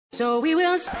So we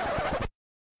will.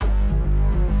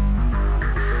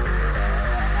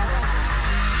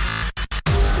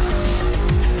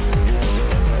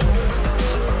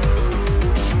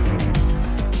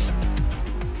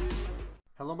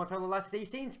 Hello my fellow Latter-day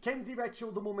Saints, Kenzie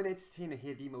Rachel, the moment entertainer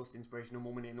here, the most inspirational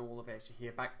moment in all of Ayrshire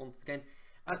here, back once again.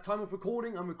 At time of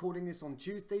recording, I'm recording this on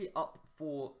Tuesday, up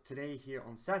for today here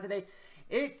on Saturday.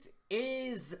 It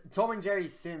is Tom and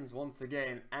Jerry's Sins once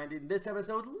again, and in this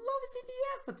episode, love is in the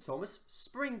air for Thomas.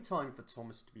 Springtime for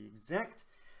Thomas to be exact.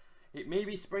 It may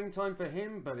be springtime for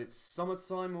him, but it's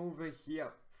summertime over here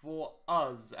for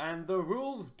us, and the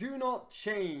rules do not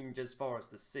change as far as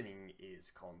the sinning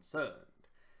is concerned.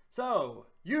 So,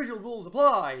 usual rules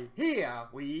apply. Here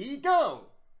we go.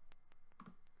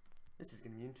 This is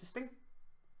going to be interesting.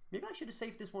 Maybe I should have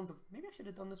saved this one for... Maybe I should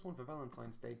have done this one for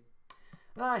Valentine's Day.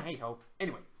 Hey ho.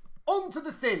 Anyway, on to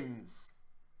the sins.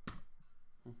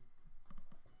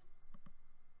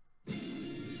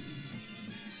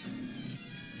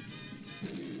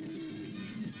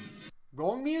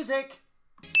 Wrong music.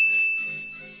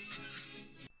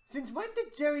 Since when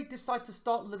did Jerry decide to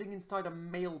start living inside a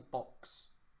mailbox?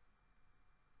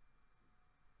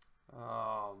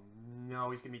 Oh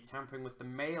no, he's going to be tampering with the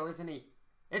mail, isn't he?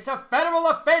 It's a federal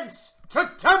offence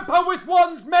to tamper with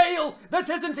one's mail that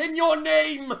isn't in your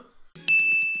name!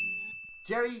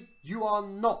 Jerry, you are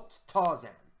not Tarzan.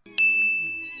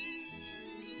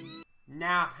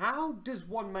 Now, how does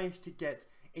one manage to get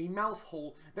a mouse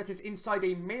hole that is inside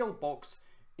a mailbox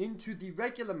into the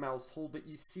regular mouse hole that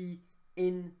you see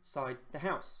inside the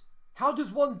house? How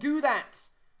does one do that?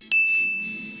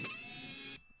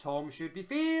 Tom should be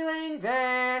feeling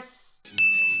this.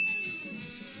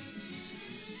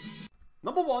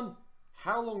 Number one,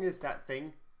 how long is that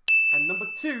thing? And number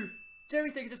two, Jerry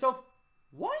thinking to himself,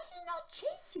 why is he not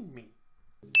chasing me?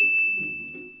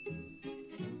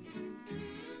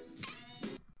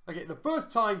 Okay, the first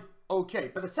time,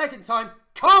 okay, but the second time,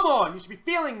 come on, you should be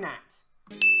feeling that.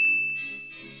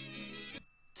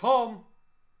 Tom,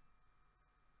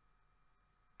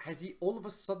 has he all of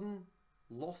a sudden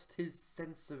lost his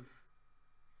sense of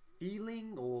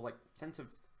feeling, or like sense of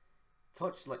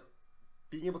touch, like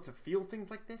being able to feel things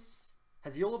like this?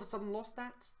 Has he all of a sudden lost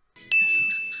that?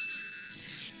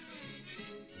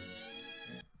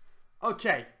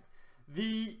 Okay,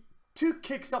 the two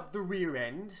kicks up the rear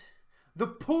end, the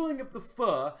pulling of the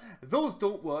fur, those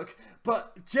don't work,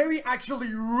 but Jerry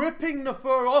actually ripping the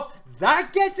fur off,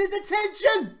 that gets his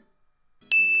attention!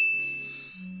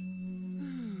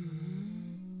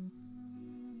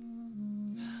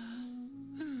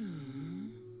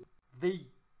 They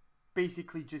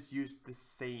basically just used the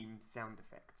same sound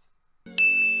effect.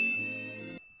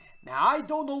 Now, I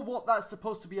don't know what that's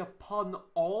supposed to be a pun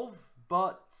of,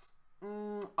 but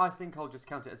I think I'll just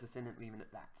count it as a sin and leave it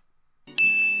at that.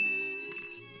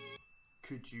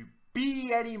 Could you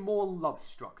be any more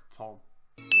love-struck, Tom?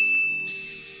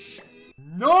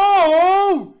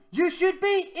 No! You should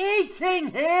be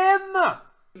eating him!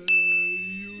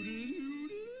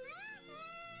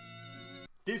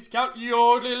 Discount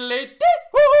yodeling.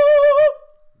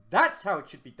 That's how it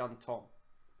should be done, Tom.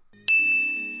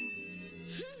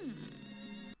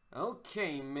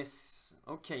 Okay,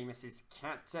 Mrs.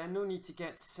 Cat, no need to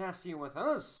get sassy with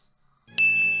us.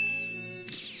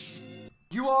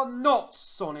 You are not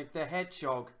Sonic the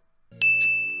Hedgehog.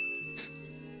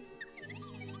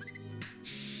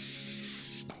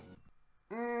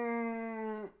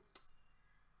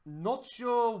 Not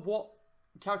sure what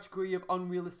category of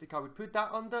unrealistic I would put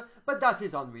that under, but that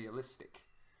is unrealistic.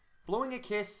 Blowing a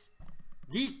kiss.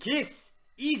 The kiss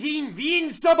is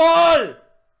invincible!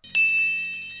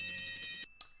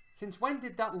 Since when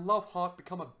did that love heart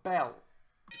become a bell?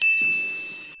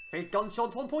 Fake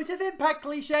gunshot on point of impact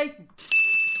cliche!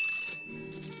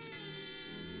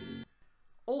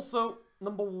 Also,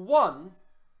 number one,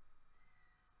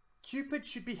 Cupid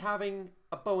should be having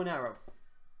a bow and arrow,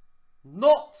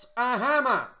 not a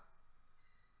hammer!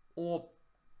 Or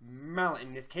mallet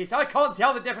in this case. I can't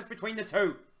tell the difference between the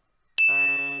two.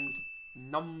 And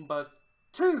number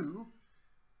two,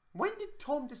 when did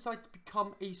Tom decide to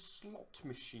become a slot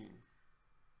machine?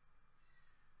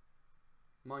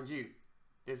 Mind you,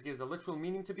 this gives a literal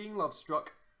meaning to being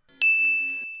love-struck.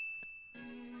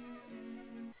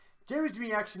 Jerry's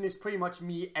reaction is pretty much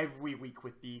me every week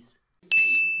with these.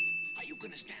 Hey, are you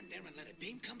gonna stand there and let a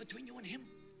dame come between you and him?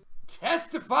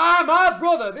 Testify, my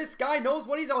brother! This guy knows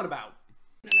what he's on about.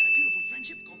 Let a beautiful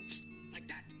friendship go like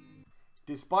that.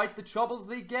 Despite the troubles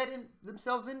they get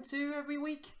themselves into every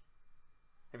week.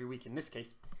 Every week in this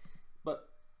case. But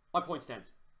my point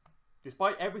stands.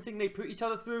 Despite everything they put each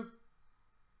other through,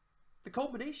 the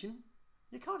culmination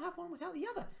You can't have one without the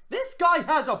other. This guy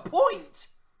has a point!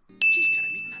 She's got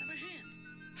him eaten out of her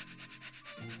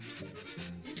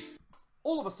hand.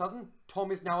 All of a sudden,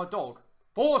 Tom is now a dog.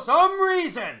 For some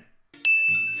reason!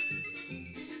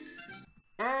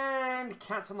 And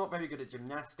cats are not very good at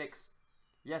gymnastics.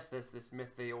 Yes, there's this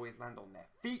myth they always land on their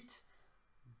feet.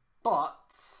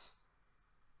 But...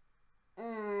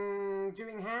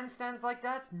 doing handstands like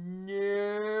that?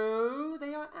 No,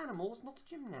 they are animals, not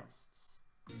gymnasts.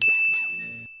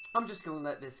 I'm just gonna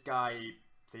let this guy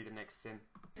say the next sin.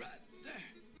 Brother.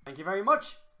 Thank you very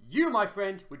much. You, my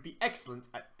friend, would be excellent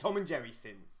at Tom and Jerry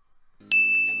sins.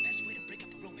 The best way to break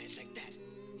up a romance like that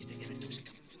is to introduce a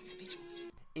couple of people.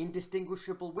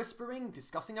 Indistinguishable whispering,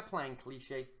 discussing a plan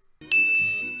cliche.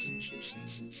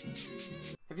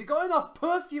 Have you got enough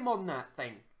perfume on that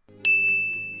thing?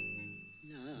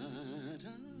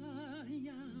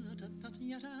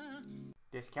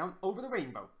 Discount Over the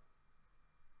Rainbow.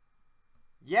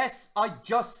 Yes, I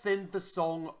just sinned the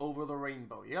song Over the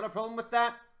Rainbow. You got a problem with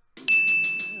that?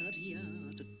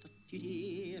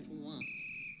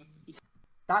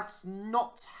 That's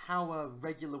not how a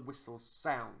regular whistle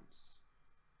sounds.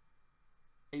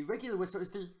 A regular whistle is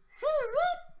the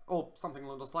or something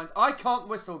along those lines. I can't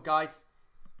whistle, guys.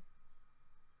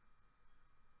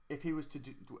 If he was to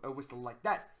do a whistle like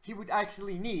that, he would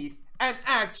actually need an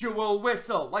actual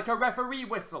whistle, like a referee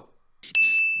whistle. A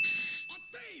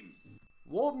dame!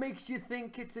 What makes you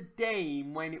think it's a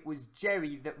dame when it was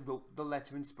Jerry that wrote the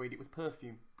letter and sprayed it with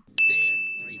perfume? Dear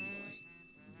brave boy,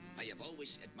 I have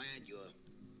always admired your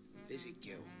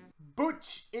physique.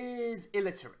 Butch is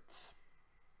illiterate.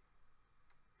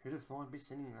 Who'd have thought I'd be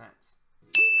singing that?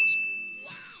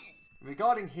 Wow!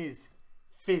 Regarding his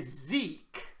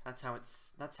physique, that's how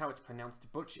it's pronounced.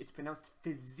 Butch, it's pronounced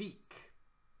physique.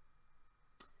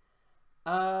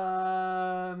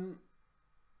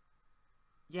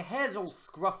 Your hair's all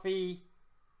scruffy.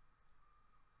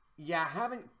 You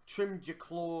haven't trimmed your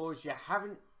claws. You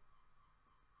haven't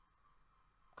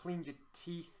cleaned your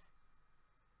teeth.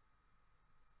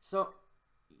 So,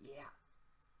 yeah.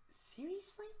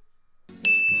 Seriously?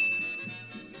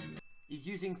 He's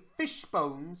using fish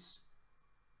bones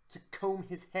to comb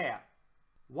his hair.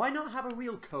 Why not have a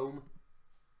real comb?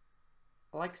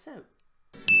 Like so.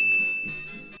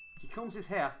 He combs his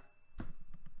hair.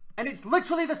 And it's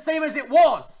literally the same as it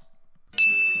was!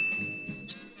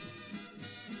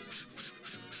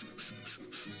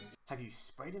 Have you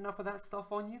sprayed enough of that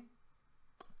stuff on you?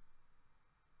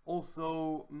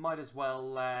 Also, might as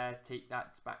well take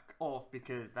that back off,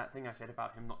 because that thing I said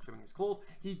about him not trimming his claws,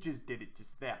 he just did it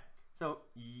just there. So,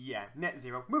 yeah, net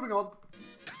zero. Moving on.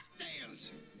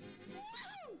 Cocktails!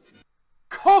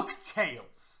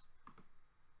 Cocktails!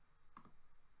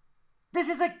 This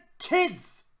is a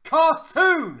kid's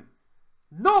cartoon!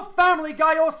 Not Family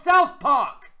Guy or South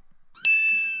Park!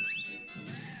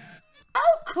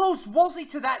 How close was he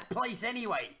to that place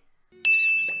anyway?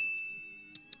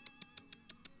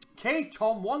 Okay,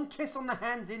 Tom, one kiss on the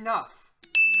hand's enough.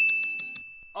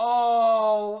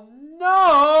 Oh,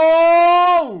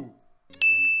 no!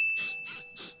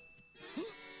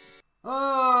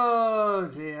 Oh,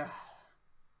 dear.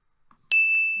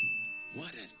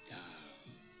 What a doll.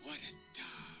 What a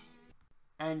doll.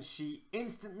 And she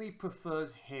instantly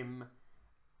prefers him,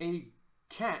 a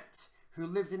cat who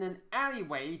lives in an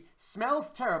alleyway, smells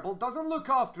terrible, doesn't look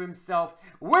after himself,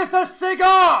 with a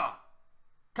cigar!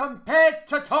 Compared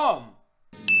to Tom.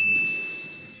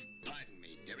 Pardon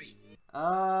me, dearie.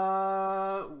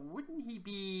 Wouldn't he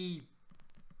be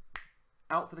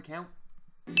out for the count?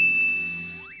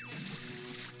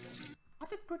 How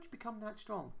did Butch become that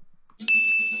strong?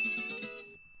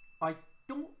 I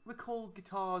don't recall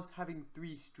guitars having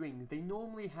 3 strings. They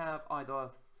normally have either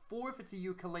 4 if it's a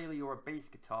ukulele or a bass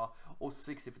guitar, or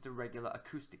 6 if it's a regular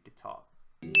acoustic guitar.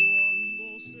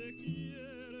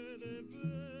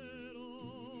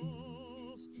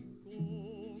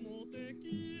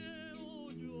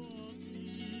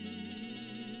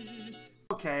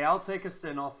 Okay, I'll take a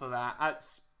sin off for that.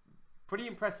 That's pretty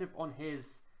impressive on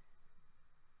his,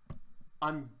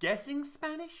 I'm guessing,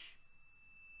 Spanish?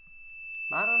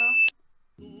 I don't know.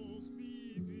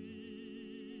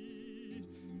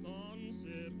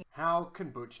 How can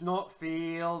Butch not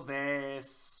feel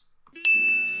this?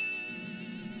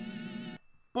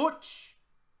 Butch,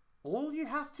 all you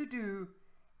have to do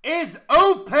is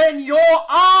open your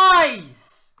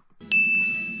eyes!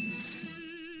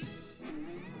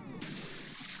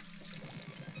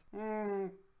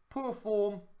 Poor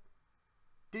form.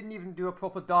 Didn't even do a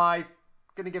proper dive.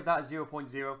 Gonna give that a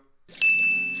 0.0.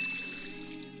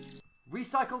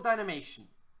 Recycled animation.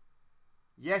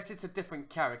 Yes, it's a different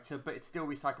character, but it's still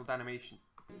recycled animation.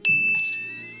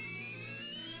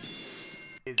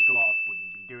 his glass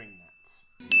wouldn't be doing that.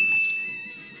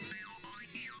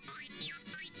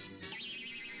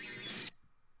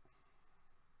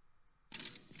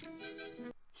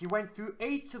 He went through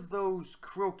 8 of those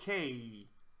croquet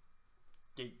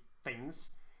gate things,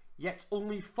 yet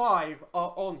only 5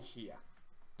 are on here.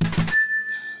 What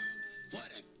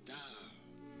a doll.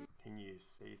 Can you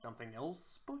say something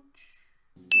else, Butch?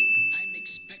 I'm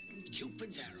expecting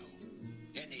Cupid's arrow.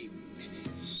 Any minute.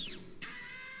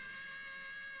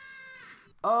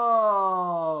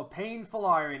 Oh, painful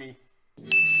irony.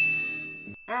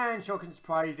 And shocking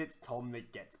surprise, it's Tom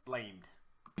that gets blamed.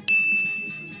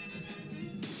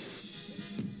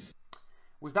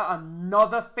 Was that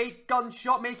another fake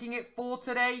gunshot making it 4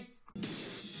 today?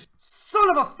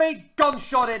 Son of a fake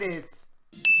gunshot it is!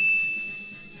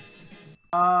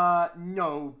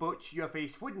 No, Butch, your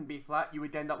face wouldn't be flat. You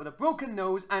would end up with a broken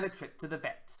nose and a trip to the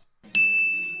vet.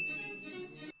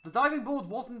 The diving board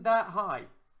wasn't that high.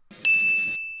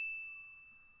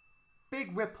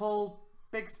 Big ripple,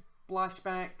 big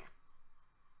splashback.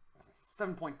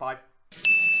 7.5.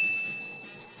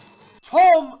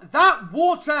 Tom, that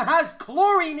water has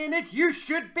chlorine in it. You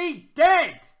should be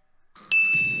dead.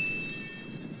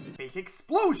 Fake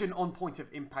explosion on point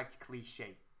of impact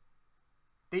cliche.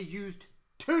 They used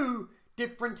 2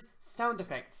 different sound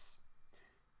effects.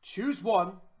 Choose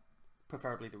one,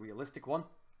 preferably the realistic one,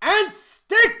 and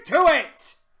stick to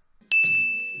it!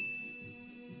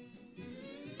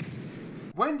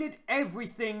 When did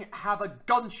everything have a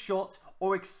gunshot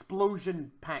or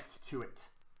explosion packed to it?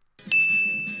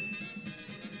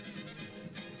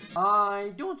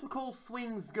 I don't recall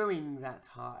swings going that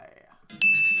high.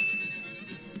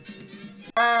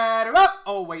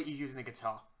 Oh wait, he's using a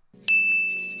guitar.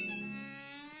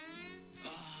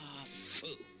 Ah,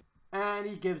 foo. And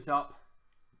he gives up.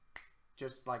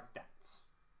 Just like that.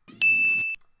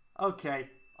 Okay,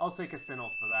 I'll take a sin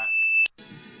off for that.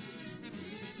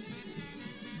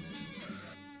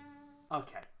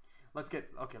 Okay,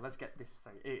 let's get this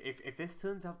thing. If this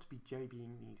turns out to be Jerry being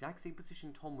in the exact same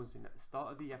position Tom was in at the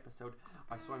start of the episode,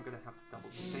 I swear I'm gonna have to double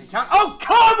the same count. Oh,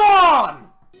 come on!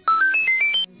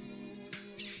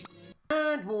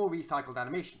 And more recycled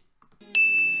animation.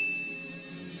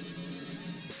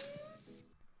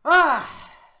 Ah!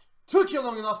 Took you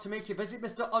long enough to make your visit,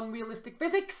 Mr. Unrealistic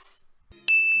Physics?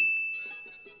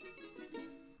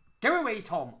 Go away,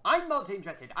 Tom. I'm not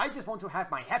interested. I just want to have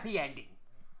my happy ending.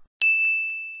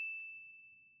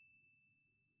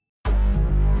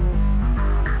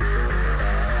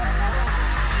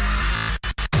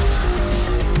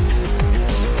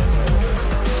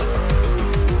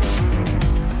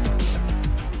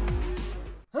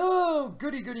 Oh,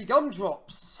 goody goody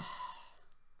gumdrops.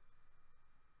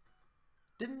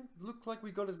 Didn't look like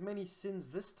we got as many sins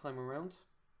this time around.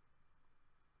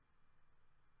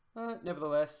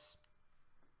 Nevertheless,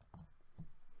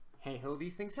 hey ho,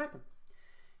 these things happen.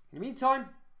 In the meantime,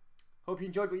 hope you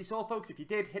enjoyed what you saw, folks. If you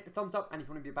did, hit the thumbs up, and if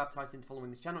you want to be baptized into following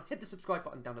this channel, hit the subscribe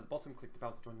button down at the bottom, click the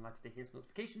bell to join the Latter-day Heroes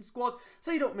notification squad,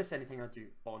 so you don't miss anything I do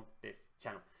on this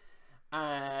channel.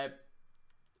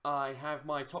 I have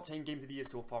my top 10 games of the year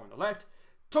so far on the left,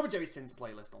 Tom and Jerry's Sins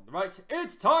playlist on the right.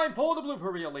 It's time for the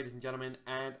blooper reel, ladies and gentlemen,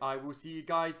 and I will see you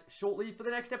guys shortly for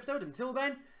the next episode. Until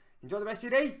then, enjoy the rest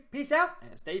of your day, peace out,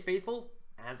 and stay faithful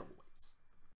as always.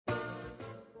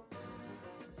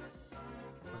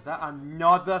 Was that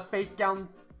another fake gown?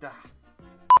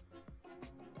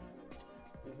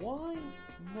 Why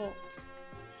not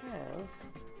have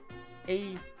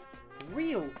a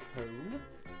real cone?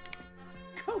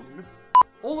 Cone?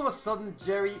 All of a sudden,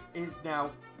 Jerry is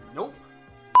now... Nope.